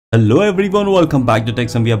Hello everyone, welcome back to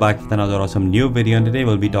Tech. We are back with another awesome new video, and today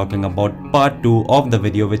we'll be talking about part 2 of the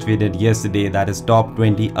video which we did yesterday, that is top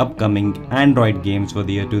 20 upcoming Android games for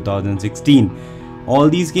the year 2016. All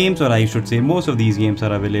these games, or I should say most of these games,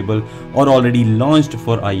 are available or already launched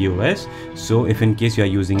for iOS. So if in case you are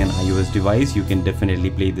using an iOS device, you can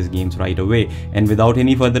definitely play these games right away. And without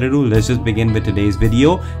any further ado, let's just begin with today's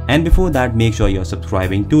video. And before that, make sure you're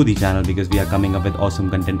subscribing to the channel because we are coming up with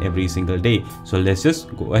awesome content every single day. So let's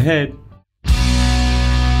just go ahead.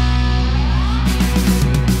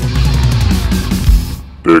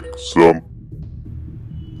 Pick some.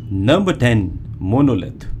 Number 10,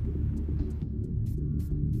 Monolith.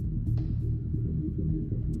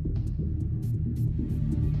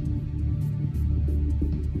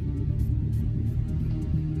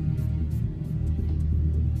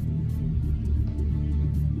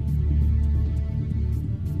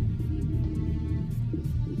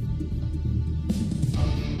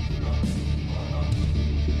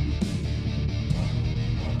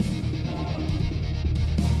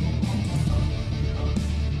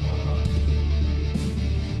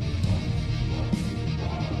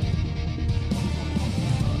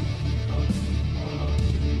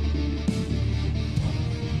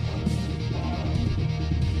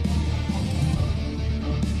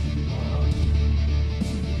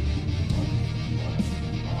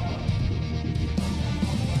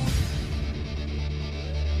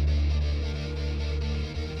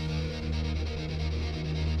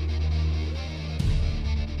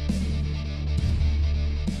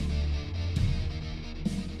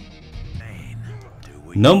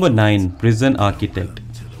 Number 9, Prison Architect.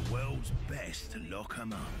 To the world's best, lock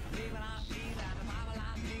 'em up.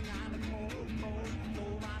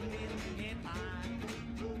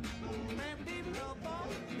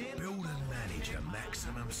 Build and manage a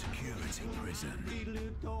maximum security prison.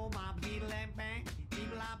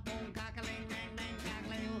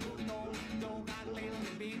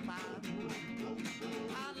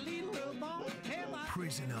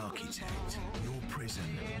 Prison Architect. Your prison,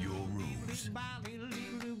 your rules.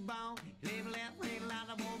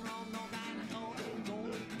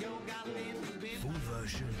 Full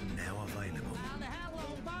version now available.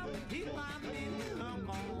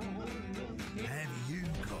 Have you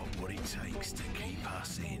got what it takes to keep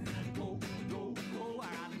us in?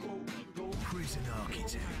 Prison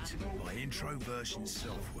Architect by Introversion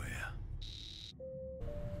Software.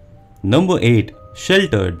 Number 8,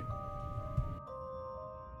 Sheltered.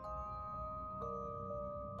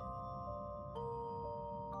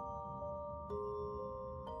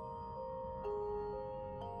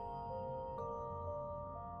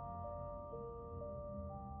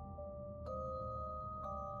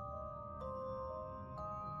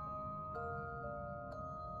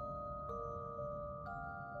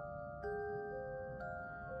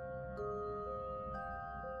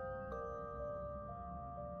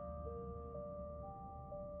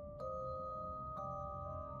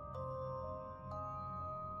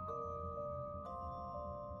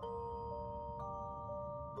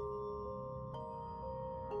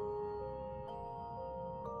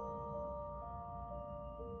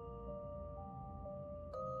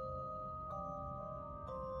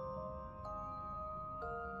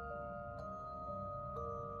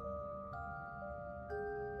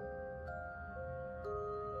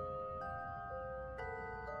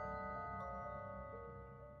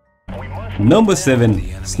 Number 7,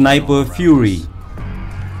 Sniper Fury.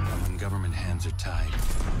 When government hands are tied,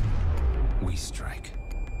 we strike.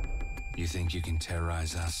 You think you can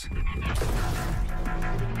terrorize us?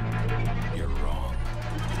 You're wrong.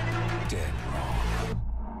 Dead wrong.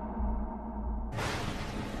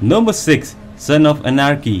 Number 6, Son of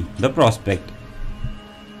Anarchy, The Prospect.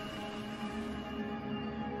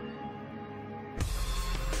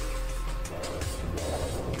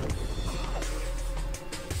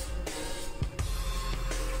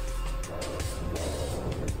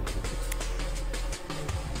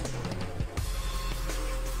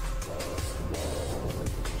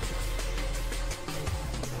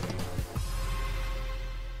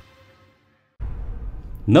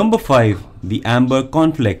 Number 5, The Amber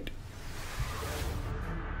Conflict.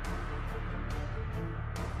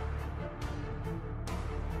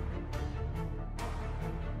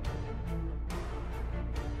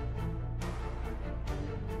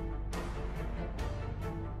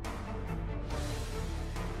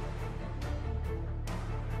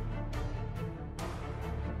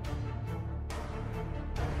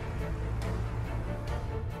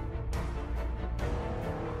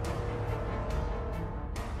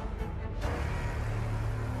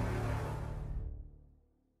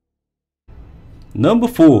 Number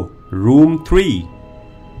 4, Room 3.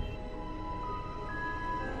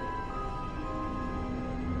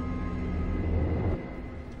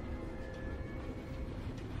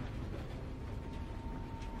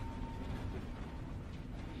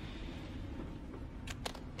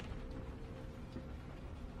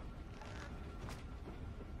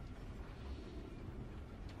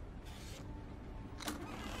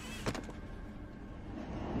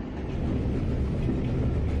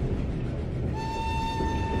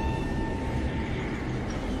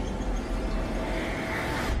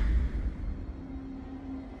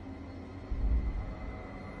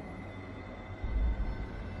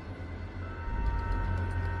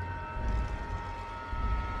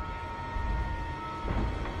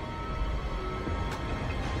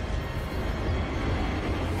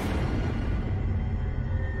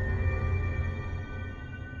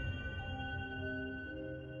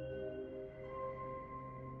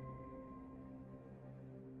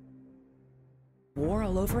 war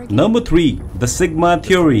all over again? Number 3. The Sigma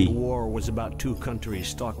Theory. The war was about two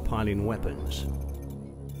countries stockpiling weapons.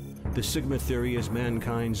 The Sigma Theory is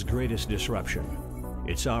mankind's greatest disruption.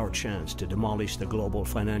 It's our chance to demolish the global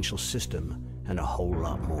financial system and a whole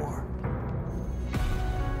lot more.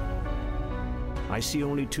 I see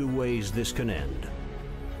only two ways this can end.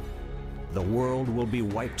 The world will be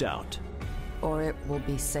wiped out, Or it will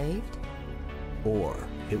be saved? or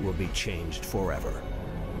it will be changed forever.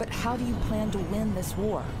 But how do you plan to win this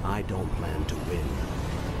war? I don't plan to win,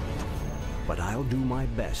 but I'll do my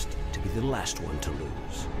best to be the last one to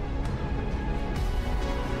lose.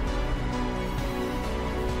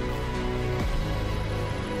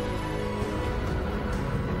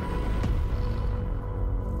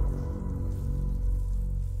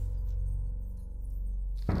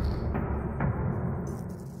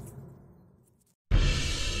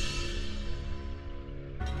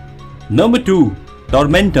 Number 2.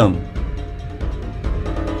 Tormentum.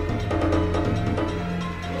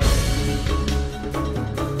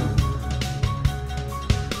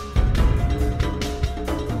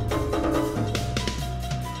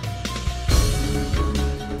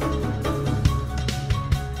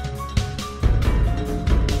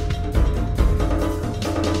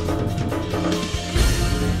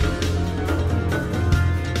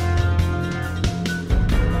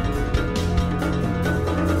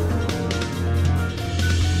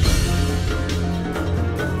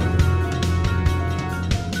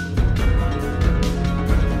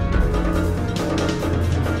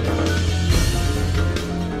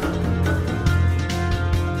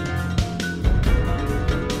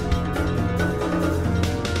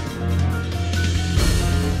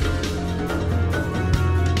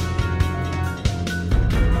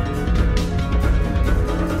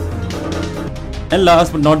 And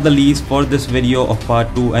last but not the least for this video of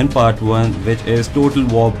part 2 and part 1, which is Total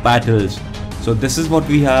War Battles. So this is what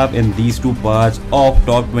we have in these two parts of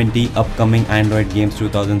top 20 upcoming Android games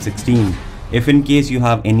 2016. If in case you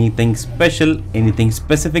have anything special, anything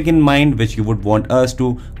specific in mind which you would want us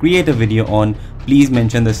to create a video on, please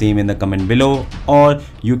mention the same in the comment below, or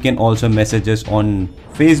you can also message us on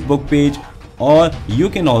Facebook page, or you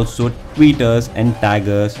can also tweet us and tag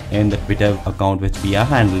us in the Twitter account which we are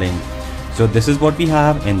handling. So this is what we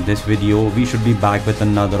have in this video. We should be back with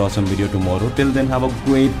another awesome video tomorrow. Till then, have a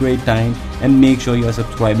great time, and make sure you are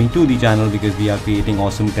subscribing to the channel because we are creating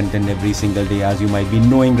awesome content every single day, as you might be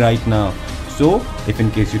knowing right now. So if in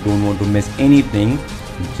case you don't want to miss anything,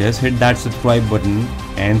 just hit that subscribe button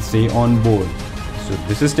and stay on board. So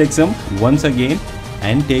this is Texum once again,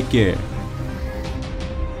 and take care.